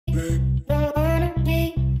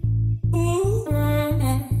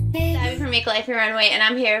Make Life a Runway, and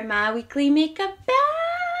I'm here with my weekly makeup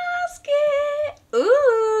basket.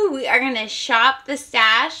 Ooh, we are gonna shop the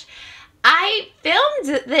stash. I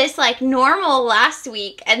filmed this like normal last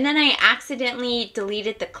week, and then I accidentally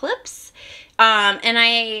deleted the clips, and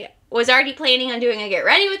I was already planning on doing a get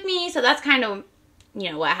ready with me, so that's kind of, you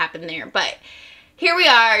know, what happened there. But here we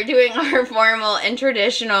are doing our formal and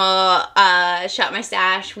traditional Shop My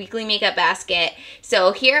Stash weekly makeup basket.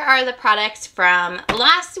 So here are the products from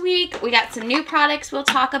last week. We got some new products we'll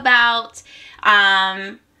talk about.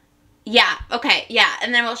 And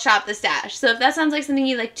then we'll shop the stash. So if that sounds like something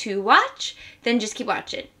you'd like to watch, then just keep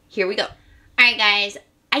watching. Here we go. Alright guys,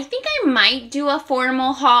 I think I might do a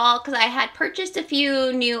formal haul because I had purchased a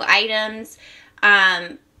few new items,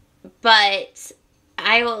 but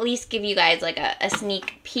I will at least give you guys like a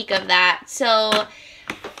sneak peek of that. So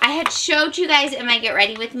I had showed you guys in my Get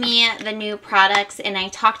Ready With Me the new products, and I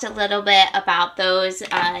talked a little bit about those.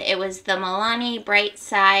 It was the Milani Bright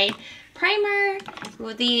Side Primer,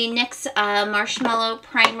 the NYX Marshmallow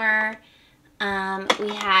Primer. We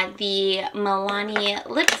had the Milani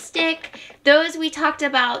Lipstick. Those we talked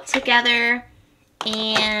about together.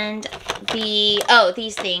 And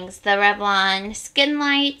these things, the Revlon Skin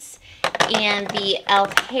Lights and the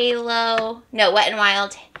e.l.f. Halo, no, Wet n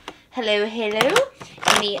Wild Hello Halo,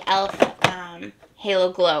 and the e.l.f.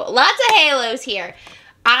 Halo Glow. Lots of halos here.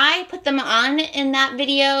 I put them on in that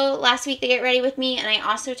video last week to Get Ready With Me, and I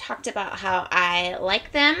also talked about how I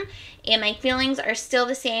like them, and my feelings are still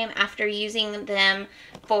the same after using them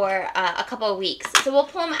for a couple of weeks. So we'll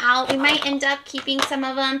pull them out. We might end up keeping some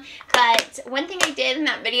of them, but one thing I did in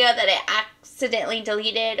that video that I accidentally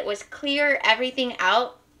deleted was clear everything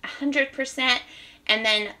out 100% and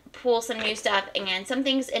then pull some new stuff, and some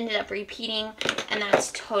things ended up repeating, and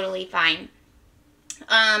that's totally fine.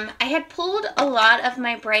 I had pulled a lot of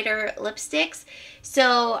my brighter lipsticks,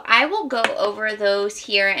 so I will go over those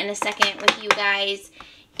here in a second with you guys.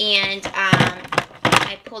 And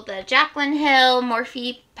I pulled the Jaclyn Hill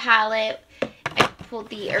Morphe palette. I pulled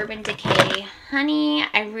the Urban Decay Honey.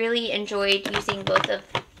 I really enjoyed using both of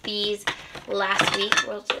these last week.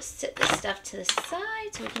 We'll just sit this stuff to the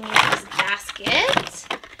side so we can use this basket.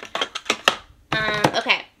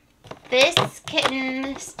 Okay. This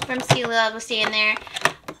kitten from Sea Love was staying there.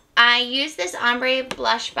 I used this ombre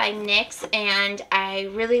blush by NYX, and I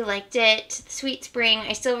really liked it. Sweet Spring,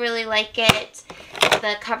 I still really like it.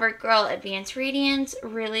 The CoverGirl Advanced Radiance,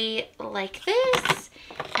 really like this.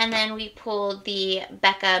 And then we pulled the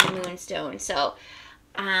Becca Moonstone. So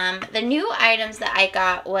the new items that I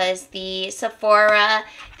got was the Sephora.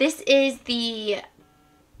 This is the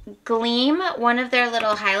Gleam, one of their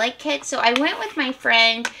little highlight kits. So I went with my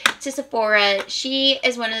friend to Sephora. She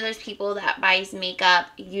is one of those people that buys makeup,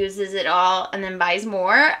 uses it all, and then buys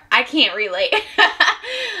more. I can't relate.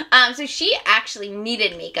 So she actually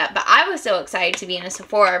needed makeup, but I was so excited to be in a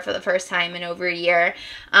Sephora for the first time in over a year.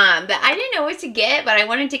 But I didn't know what to get, but I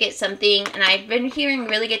wanted to get something, and I've been hearing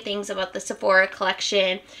really good things about the Sephora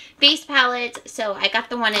collection face palettes. So I got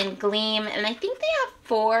the one in Gleam, and I think they have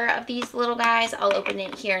 4 of these little guys. I'll open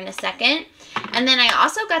it here in a second. And then I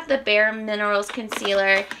also got the Bare Minerals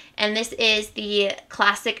concealer, and this is the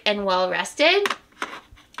Classic and Well Rested.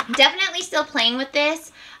 Definitely still playing with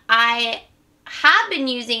this. I have been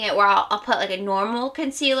using it where I'll put like a normal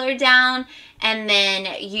concealer down and then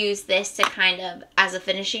use this to kind of as a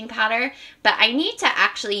finishing powder, but I need to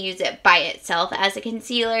actually use it by itself as a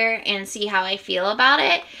concealer and see how I feel about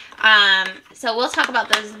it. So we'll talk about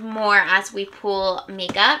those more as we pull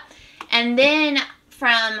makeup. And then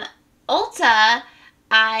from Ulta,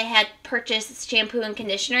 I had purchased shampoo and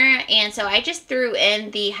conditioner, and so I just threw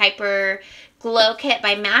in the Hyper Glow Kit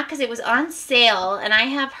by MAC because it was on sale, and I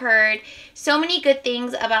have heard so many good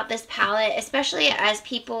things about this palette, especially as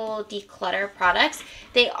people declutter products.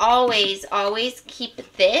 They always keep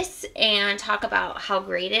this and talk about how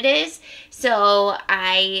great it is. So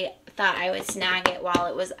I thought I would snag it while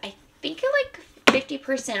it was, I think, like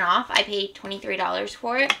 50% off. I paid $23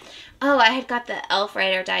 for it. Oh, I had got the e.l.f.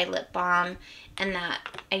 Ride or Die lip balm, and that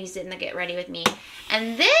I used it in the Get Ready With Me.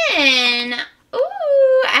 And then,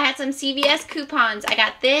 ooh, I had some CVS coupons. I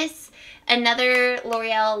got this, another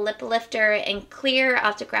L'Oreal lip lifter in clear. I'll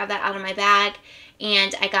have to grab that out of my bag.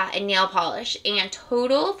 And I got a nail polish. And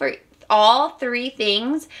total for all 3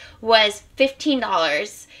 things was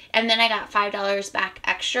 $15. And then I got $5 back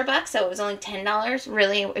extra bucks, so it was only $10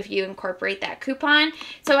 really if you incorporate that coupon.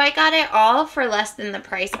 So I got it all for less than the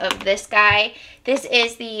price of this guy. This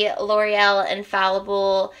is the L'Oreal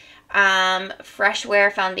Infallible Fresh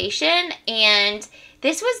Wear Foundation, and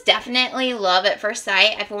This was definitely love at first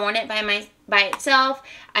sight. I've worn it by itself.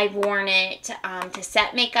 I've worn it to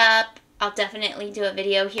set makeup. I'll definitely do a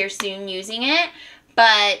video here soon using it,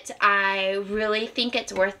 but I really think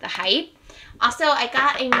it's worth the hype. Also, I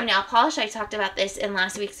got a new nail polish. I talked about this in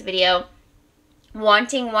last week's video.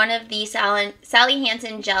 Wanting one of the Sally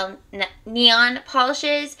Hansen Gel Neon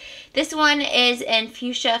polishes. This one is in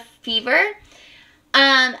Fuchsia Fever.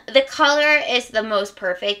 The color is the most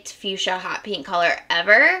perfect fuchsia hot pink color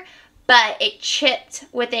ever, but it chipped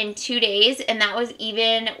within 2 days, and that was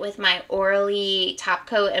even with my Orly top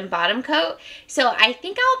coat and bottom coat. So I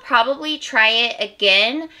think I'll probably try it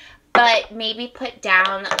again, but maybe put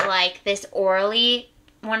down like this Orly,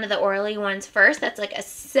 one of the Orly ones first. That's like a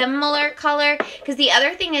similar color, because the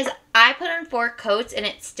other thing is I put on 4 coats and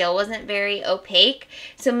it still wasn't very opaque.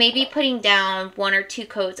 So maybe putting down 1 or 2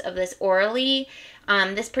 coats of this Orly.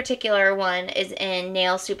 This particular one is in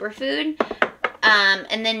Nail Superfood.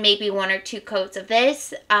 And then maybe 1 or 2 coats of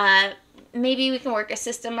this. Maybe we can work a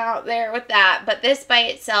system out there with that. But this by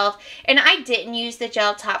itself, and I didn't use the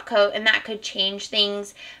gel top coat, and that could change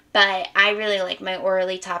things. But I really like my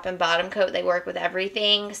Orly top and bottom coat. They work with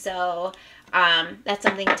everything. So that's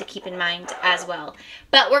something to keep in mind as well.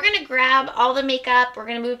 But we're going to grab all the makeup. We're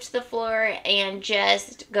going to move to the floor and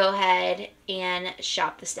just go ahead and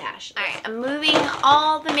shop the stash. All right, I'm moving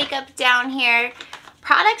all the makeup down here.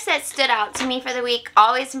 Products that stood out to me for the week,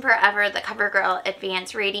 always and forever, the CoverGirl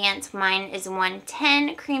Advanced Radiance. Mine is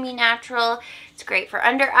 110 Creamy Natural. It's great for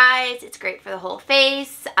under eyes. It's great for the whole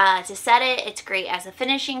face. To set it, it's great as a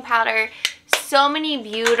finishing powder. So many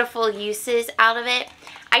beautiful uses out of it.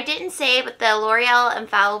 I didn't say, but the L'Oreal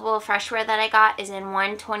Infallible Freshwear that I got is in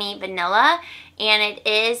 120 Vanilla, and it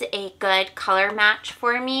is a good color match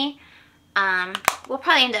for me. We'll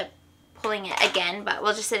probably end up pulling it again, but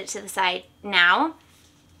we'll just set it to the side now.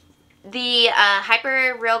 The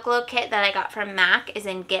Hyper Real Glow Kit that I got from MAC is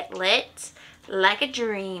in Get Lit Like a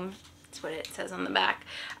Dream. That's what it says on the back.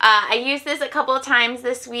 I used this a couple of times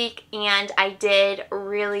this week, and I did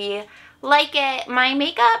really like it. My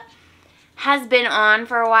makeup has been on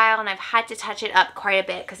for a while, and I've had to touch it up quite a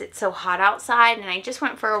bit because it's so hot outside, and I just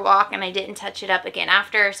went for a walk and I didn't touch it up again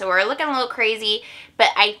after, so we're looking a little crazy. But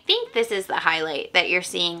I think this is the highlight that you're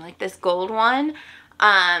seeing, like this gold one.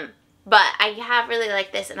 But I have really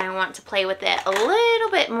liked this, and I want to play with it a little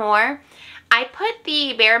bit more. I put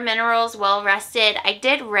the Bare Minerals Well Rested. I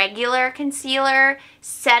did regular concealer,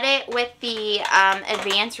 set it with the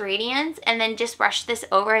Advanced Radiance, and then just brush this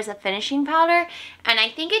over as a finishing powder. And I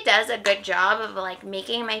think it does a good job of like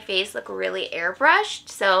making my face look really airbrushed.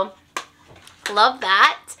 So love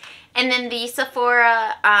that. And then the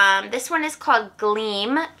Sephora, this one is called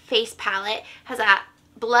Gleam Face Palette. Has a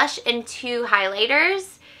blush and 2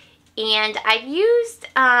 highlighters. And I've used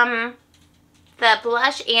the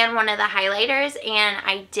blush and one of the highlighters, and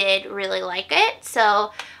I did really like it.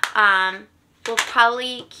 So we'll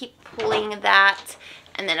probably keep pulling that,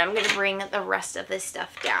 and then I'm going to bring the rest of this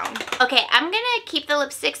stuff down. Okay, I'm going to keep the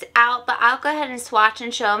lipsticks out, but I'll go ahead and swatch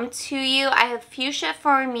and show them to you. I have Fuchsia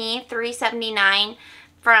For Me $3.79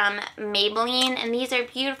 from Maybelline, and these are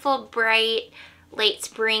beautiful, bright, late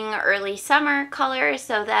spring, early summer colors.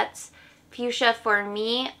 So that's Fuchsia For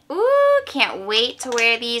Me. Ooh, can't wait to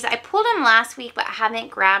wear these. I pulled them last week, but I haven't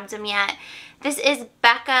grabbed them yet. This is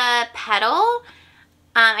Becca Petal.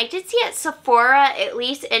 I did see at Sephora, at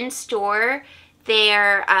least in store,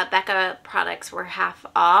 their Becca products were half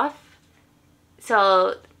off.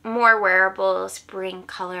 So more wearable spring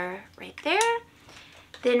color right there.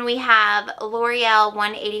 Then we have L'Oreal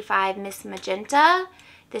 185 Miss Magenta.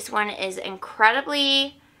 This one is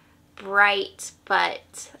incredibly bright,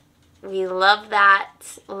 but we love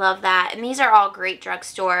that, love that. And these are all great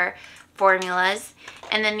drugstore formulas.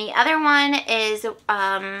 And then the other one is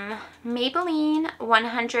Maybelline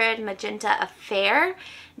 100 Magenta Affair.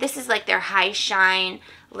 This is like their high shine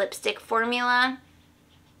lipstick formula.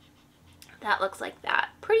 That looks like that.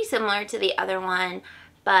 Pretty similar to the other one,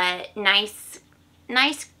 but nice,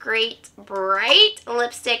 great, bright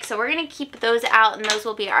lipstick. So we're going to keep those out, and those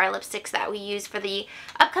will be our lipsticks that we use for the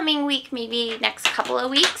upcoming week, maybe next couple of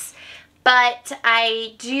weeks. But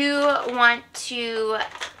I do want to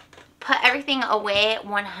put everything away at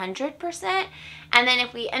 100%. And then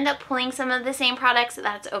if we end up pulling some of the same products,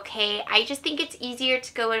 that's okay. I just think it's easier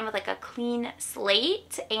to go in with like a clean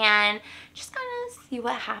slate and just kind of see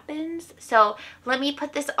what happens. So let me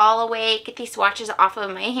put this all away, get these swatches off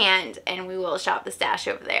of my hand, and we will shop the stash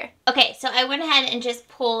over there. Okay, so I went ahead and just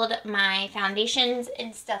pulled my foundations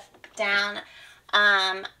and stuff down.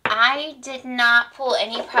 I did not pull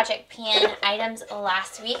any Project Pan items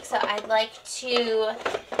last week, so I'd like to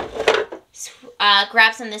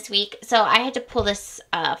grab some this week. So I had to pull this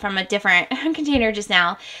from a different container just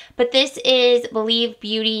now. But this is Believe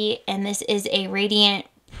Beauty, and this is a Radiant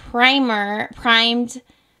primed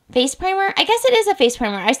face primer. I guess it is a face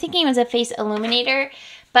primer. I was thinking it was a face illuminator,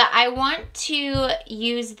 but I want to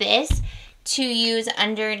use this to use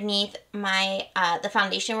underneath my the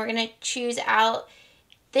foundation we're going to choose out.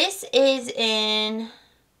 This is in,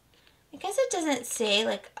 I guess it doesn't say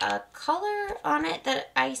like a color on it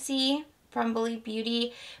that I see from Believe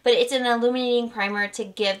Beauty, but it's an illuminating primer to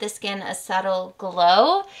give the skin a subtle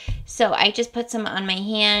glow. So I just put some on my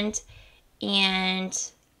hand, and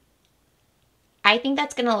I think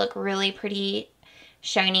that's going to look really pretty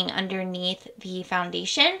shining underneath the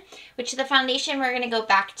foundation, which the foundation, we're going to go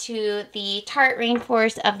back to the Tarte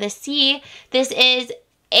Rainforest of the Sea. This is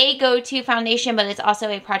a go-to foundation, but it's also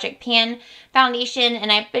a Project Pan foundation,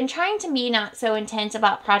 and I've been trying to be not so intense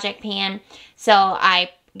about Project Pan, so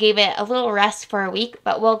I gave it a little rest for a week,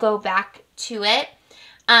 but we'll go back to it.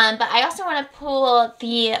 But I also want to pull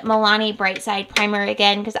the Milani Bright Side primer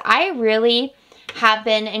again, because I really have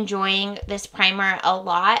been enjoying this primer a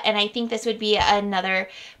lot, and I think this would be another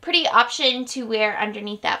pretty option to wear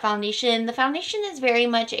underneath that foundation. The foundation is very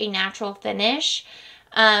much a natural finish,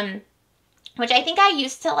 which I think I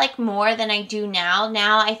used to like more than I do now.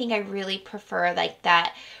 Now I think I really prefer like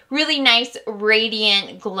that really nice,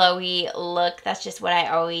 radiant, glowy look. That's just what I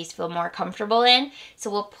always feel more comfortable in.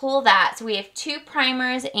 So we'll pull that. So we have 2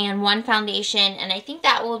 primers and 1 foundation, and I think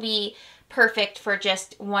that will be perfect for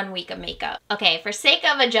just 1 week of makeup. Okay, for sake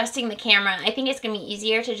of adjusting the camera, I think it's gonna be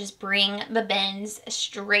easier to just bring the bins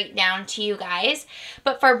straight down to you guys.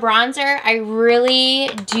 But for bronzer, I really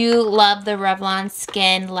do love the Revlon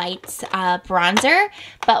Skin Lights bronzer,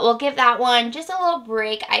 but we'll give that one just a little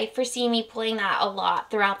break. I foresee me pulling that a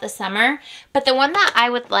lot throughout the summer. But the one that I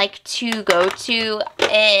would like to go to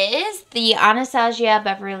is the Anastasia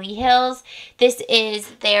Beverly Hills. This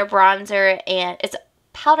is their bronzer, and it's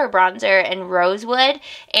powder bronzer in Rosewood,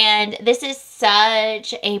 and this is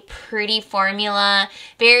such a pretty formula,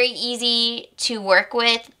 very easy to work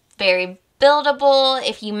with, very buildable.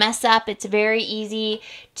 If you mess up, it's very easy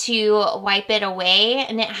to wipe it away,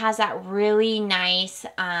 and it has that really nice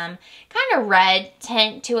kind of red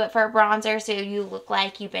tint to it for a bronzer, so you look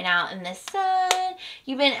like you've been out in the sun,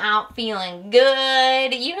 you've been out feeling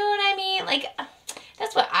good, you know what I mean? Like,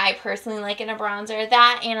 that's what I personally like in a bronzer.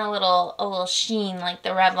 That and a little sheen like the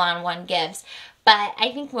Revlon one gives. But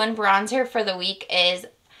I think 1 bronzer for the week is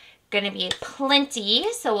going to be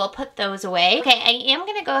plenty. So we'll put those away. Okay, I am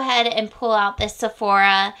going to go ahead and pull out this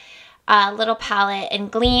Sephora little palette and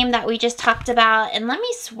Gleam that we just talked about. And let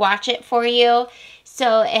me swatch it for you.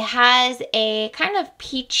 So it has a kind of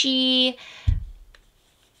peachy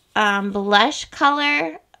blush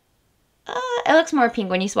color. It looks more pink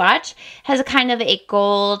when you swatch. Has a kind of a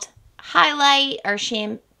gold highlight or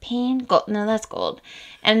champagne. Gold. No, that's gold.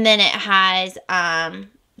 And then it has,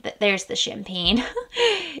 there's the champagne.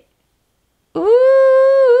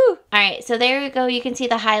 Ooh. Alright, so there we go. You can see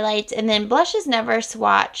the highlights. And then blushes never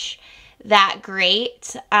swatch that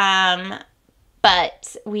great.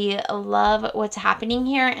 But we love what's happening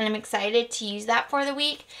here. And I'm excited to use that for the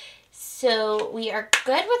week. So we are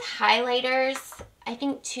good with highlighters. I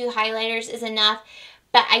think 2 highlighters is enough,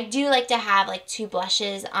 but I do like to have like 2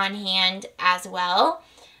 blushes on hand as well,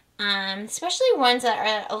 especially ones that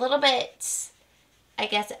are a little bit, I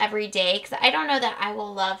guess, everyday, because I don't know that I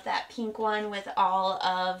will love that pink one with all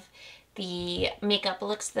of the makeup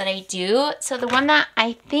looks that I do. So the one that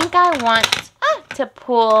I think I want to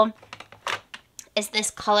pull is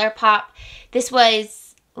this ColourPop. This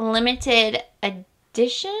was limited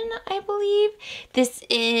edition, I believe. This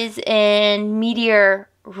is in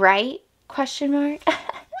Meteorite, question mark.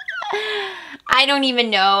 I don't even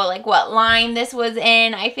know like what line this was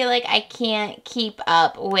in. I feel like I can't keep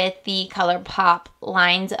up with the ColourPop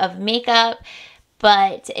lines of makeup,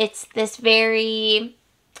 but it's this very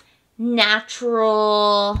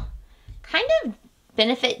natural kind of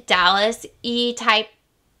Benefit Dallas-y type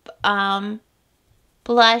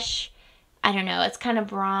blush. I don't know, it's kind of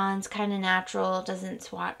bronze, kind of natural, doesn't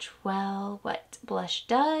swatch well what blush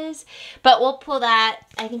does, but we'll pull that.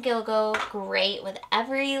 I think it'll go great with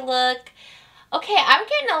every look. Okay, I'm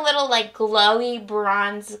getting a little like glowy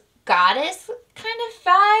bronze goddess kind of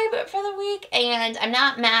vibe for the week, and I'm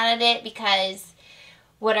not mad at it because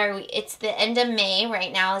what are we? It's the end of May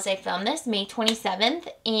right now as I film this, May 27th,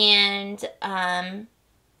 and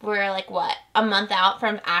we're like, what, a month out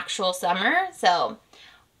from actual summer, so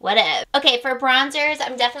whatever. Okay, for bronzers,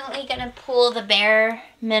 I'm definitely going to pull the Bare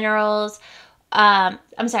Minerals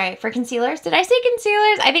I'm sorry, for concealers. Did I say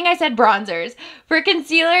concealers? I think I said bronzers. For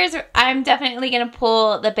concealers, I'm definitely going to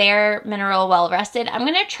pull the Bare Mineral Well Rested. I'm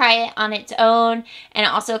going to try it on its own and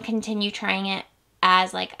also continue trying it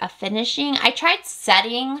as like a finishing. I tried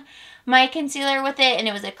setting my concealer with it and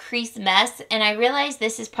it was a crease mess, and I realized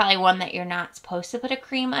this is probably one that you're not supposed to put a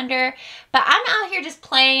cream under, but I'm out here just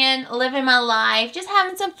playing, living my life, just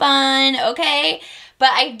having some fun, okay? But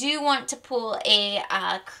I do want to pull a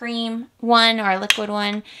cream one or a liquid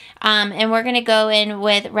one, and we're going to go in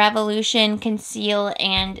with Revolution Conceal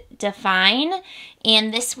and Define,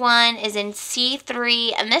 and this one is in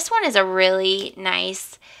C3, and this one is a really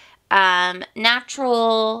nice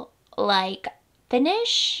natural like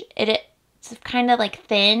finish. It's kind of like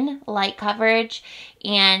thin, light coverage,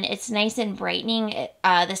 and it's nice and brightening.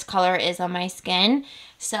 This color is on my skin,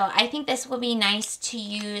 so I think this will be nice to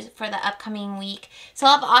use for the upcoming week. So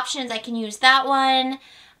I'll have options. I can use that one.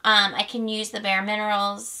 I can use the Bare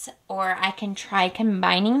Minerals, or I can try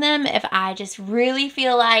combining them if I just really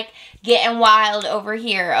feel like getting wild over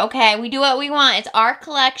here. Okay, we do what we want. It's our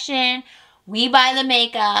collection. We buy the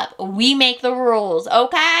makeup. We make the rules,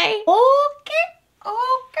 okay? Okay.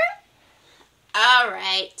 All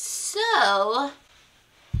right, so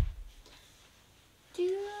do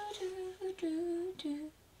you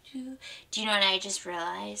know what I just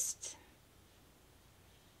realized?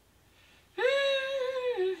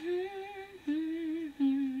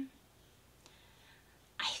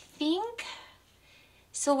 I think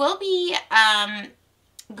so. We'll be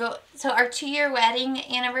so our 2-year wedding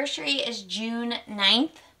anniversary is June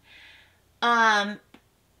 9th.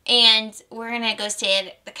 And we're going to go stay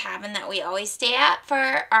at the cabin that we always stay at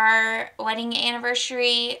for our wedding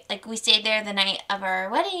anniversary. Like, we stayed there the night of our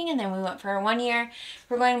wedding, and then we went for a 1 year.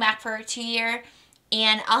 We're going back for a 2-year.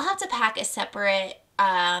 And I'll have to pack a separate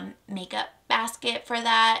makeup basket for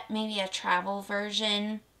that. Maybe a travel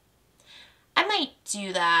version. I might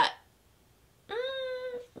do that.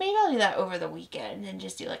 Maybe I'll do that over the weekend and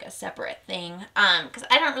just do like a separate thing. Because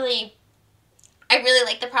I really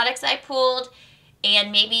like the products I pulled.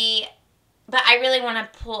 And maybe, but I really want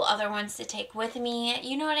to pull other ones to take with me.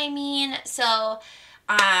 You know what I mean? So,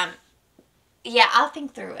 yeah, I'll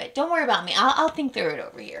think through it. Don't worry about me. I'll think through it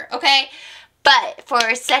over here, okay? But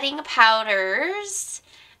for setting powders,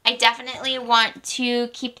 I definitely want to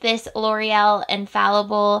keep this L'Oreal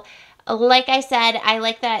Infallible. Like I said, I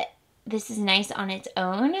like that this is nice on its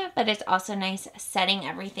own, but it's also nice setting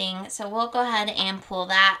everything. So we'll go ahead and pull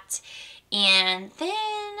that. And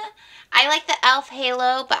then I like the e.l.f.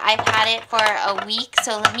 Halo, but I've had it for a week,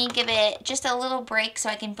 so let me give it just a little break so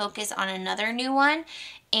I can focus on another new one.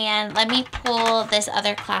 And let me pull this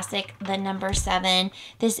other classic, the number 7.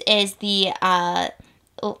 This is the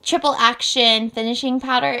Triple Action Finishing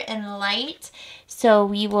Powder in Light. So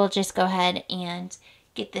we will just go ahead and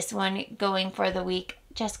get this one going for the week.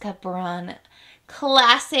 Jessica Braun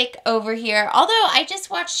classic over here. Although I just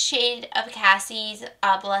watched Shade of Cassie's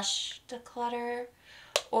Blush Declutter,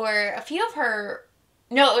 or a few of her,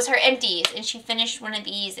 no, it was her empties, and she finished one of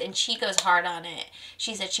these, and she goes hard on it.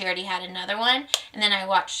 She said she already had another one, and then I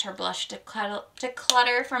watched her Blush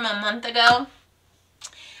Declutter from a month ago.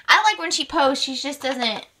 I like when she posts. She just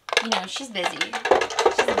doesn't, you know, she's busy.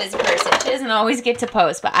 She's a busy person. She doesn't always get to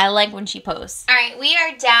post, but I like when she posts. All right, we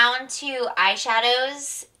are down to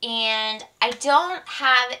eyeshadows, and I don't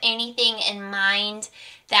have anything in mind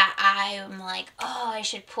that I'm like, oh, I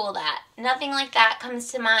should pull that. Nothing like that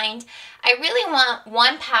comes to mind. I really want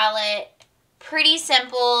one palette, pretty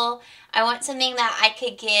simple. I want something that I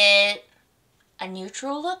could get a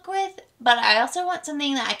neutral look with, but I also want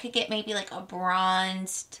something that I could get maybe like a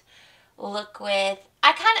bronzed look with.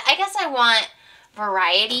 I guess I want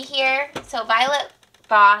variety here. So Violet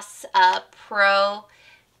Voss Pro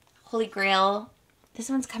Holy Grail. This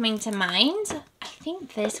one's coming to mind. I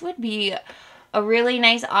think this would be a really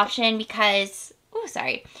nice option because, oh,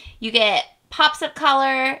 sorry, you get pops of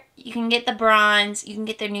color, you can get the bronze, you can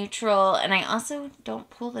get the neutral, and I also don't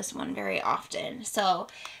pull this one very often. So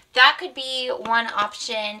that could be one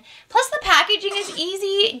option. Plus the packaging is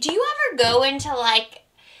easy. Do you ever go into like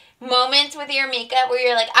moments with your makeup where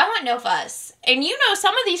you're like, I want no fuss? And you know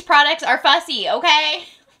some of these products are fussy, okay?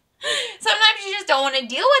 Sometimes you just don't want to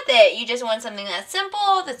deal with it. You just want something that's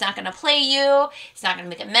simple, that's not going to play you, it's not going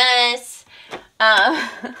to make a mess.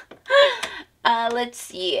 Let's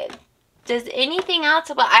see. Does anything else?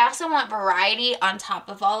 But I also want variety on top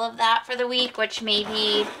of all of that for the week, which may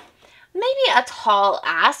be maybe a tall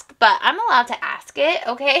ask, but I'm allowed to ask it,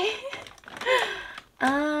 okay?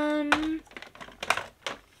 Oh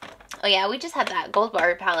yeah, we just had that Gold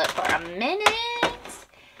Bar palette for a minute.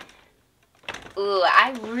 Ooh,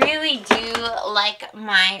 I really do like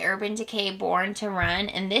my Urban Decay Born to Run,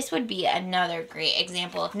 and this would be another great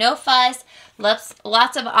example of no fuss,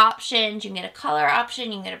 lots of options. You can get a color option,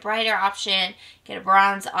 you can get a brighter option, get a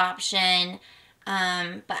bronze option.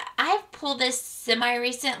 But I've pulled this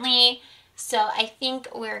semi-recently, so I think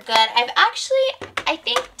we're good. I've actually, I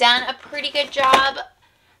think, done a pretty good job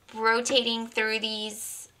rotating through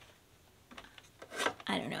these.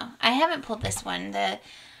 I don't know. I haven't pulled this one, the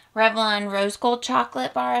Revlon Rose Gold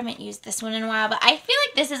Chocolate Bar. I haven't used this one in a while, but I feel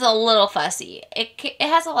like this is a little fussy. It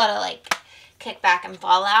has a lot of like kickback and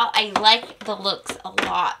fallout. I like the looks a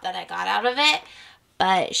lot that I got out of it,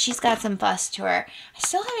 but she's got some fuss to her. I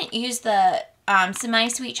still haven't used the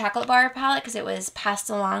Semi-Sweet Chocolate Bar palette because it was passed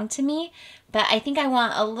along to me, but I think I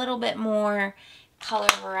want a little bit more color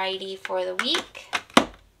variety for the week.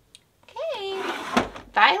 Okay,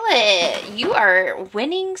 Violet, you are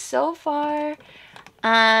winning so far.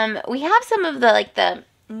 We have some of the, like, the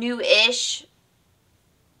new-ish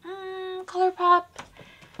ColourPop.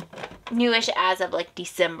 Newish as of, like,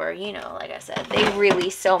 December, you know, like I said. They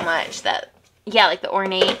release so much that, yeah, like the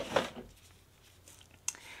Ornate.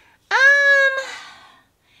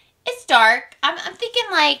 It's dark. I'm thinking,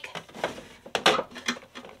 like,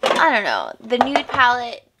 I don't know, the nude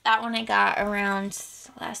palette, that one I got around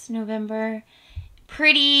last November.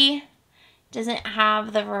 Pretty. Doesn't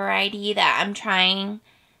have the variety that I'm trying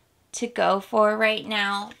to go for right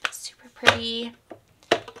now. Super pretty.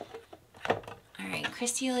 Alright,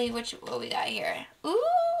 Christy, what we got here? Ooh!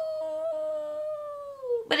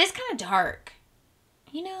 But it's kind of dark.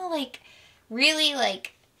 You know, like, really,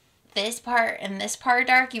 like, this part and this part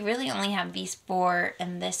dark. You really only have these four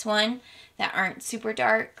and this one that aren't super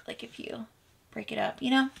dark. Like, if you break it up, you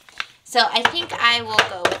know? So, I think I will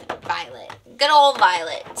go with Violet. Good old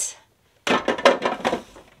Violet.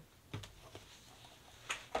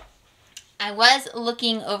 I was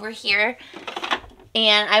looking over here,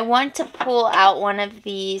 and I want to pull out one of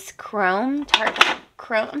these Chrome.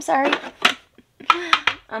 I'm sorry.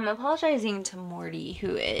 I'm apologizing to Morty,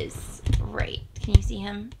 who is right. Can you see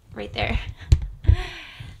him right there?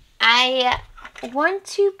 I want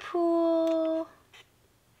to pull.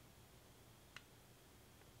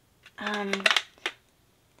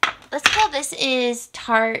 Let's pull. This is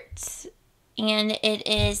Tarte, and it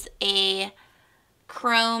is a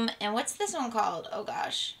Chrome, and what's this one called? Oh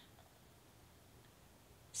gosh.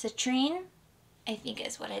 Citrine, I think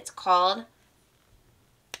is what it's called.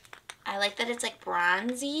 I like that it's like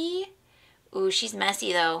bronzy. Ooh, she's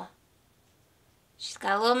messy though. She's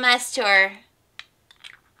got a little mess to her.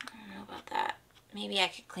 I don't know about that. Maybe I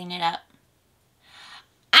could clean it up.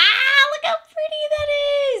 Ah, look how pretty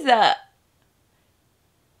that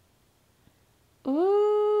is.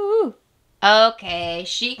 Ooh. Okay,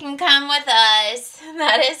 she can come with us.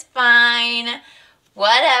 That is fine.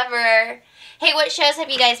 Whatever. Hey, what shows have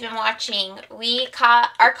you guys been watching? We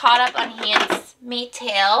are caught up on Handmaid's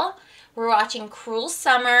Tale. We're watching Cruel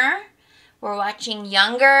Summer. We're watching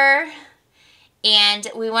Younger. And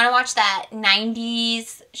we want to watch that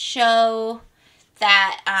 90s show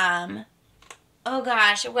that, oh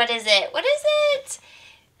gosh, what is it? What is it?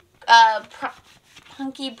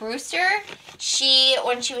 Punky Brewster.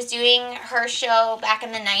 When she was doing her show back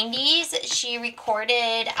in the 90s, she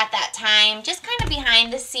recorded at that time just kind of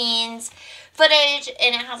behind the scenes footage,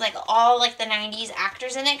 and it has like all like the 90s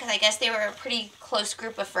actors in it because I guess they were a pretty close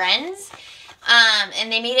group of friends.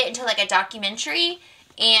 And they made it into like a documentary,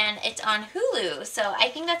 and it's on Hulu. So I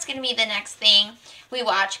think that's going to be the next thing we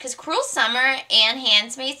watch, because Cruel Summer and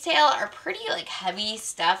Handmaid's Tale are pretty like heavy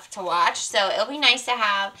stuff to watch. So it'll be nice to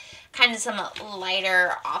have kind of some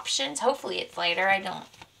lighter options. Hopefully it's lighter.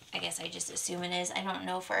 I guess I just assume it is. I don't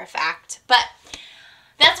know for a fact. But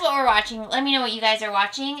that's what we're watching. Let me know what you guys are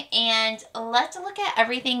watching. And let's look at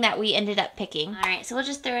everything that we ended up picking. Alright, so we'll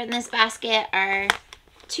just throw in this basket our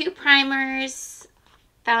 2 primers,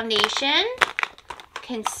 foundation,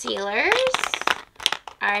 concealers,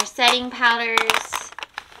 our setting powders,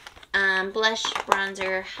 blush,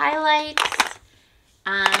 bronzer, highlights,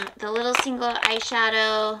 the little single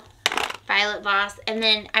eyeshadow, Violet Voss, and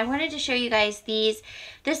then I wanted to show you guys this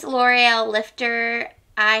L'Oreal lifter.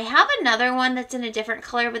 I have another one that's in a different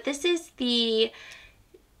color, but this is the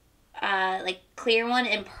like clear one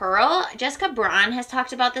in Pearl. Jessica Braun has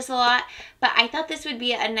talked about this a lot, but I thought this would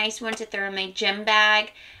be a nice one to throw in my gym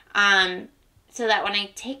bag, so that when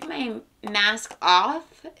I take my mask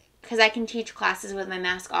off, because I can teach classes with my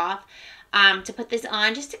mask off, to put this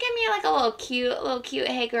on just to give me like a little cute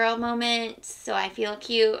hey girl moment, so I feel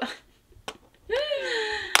cute.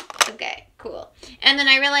 Okay, cool. And then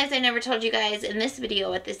I realized I never told you guys in this video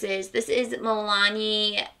what this is. This is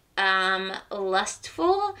Milani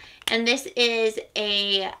Lustful, and this is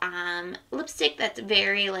a lipstick that's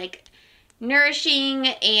very like nourishing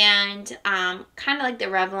and kind of like the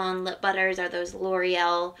Revlon lip butters or those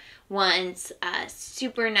L'Oreal ones.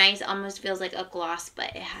 Super nice, almost feels like a gloss,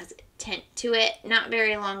 but it has tint to it. Not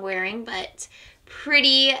very long wearing, but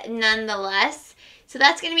pretty nonetheless. So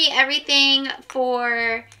that's going to be everything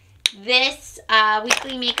for this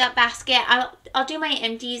weekly makeup basket. I'll do my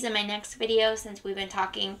empties in my next video since we've been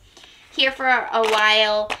talking here for a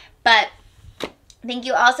while. But thank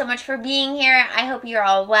you all so much for being here. I hope you're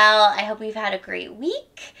all well. I hope you've had a great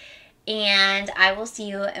week. And I will see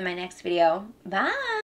you in my next video. Bye!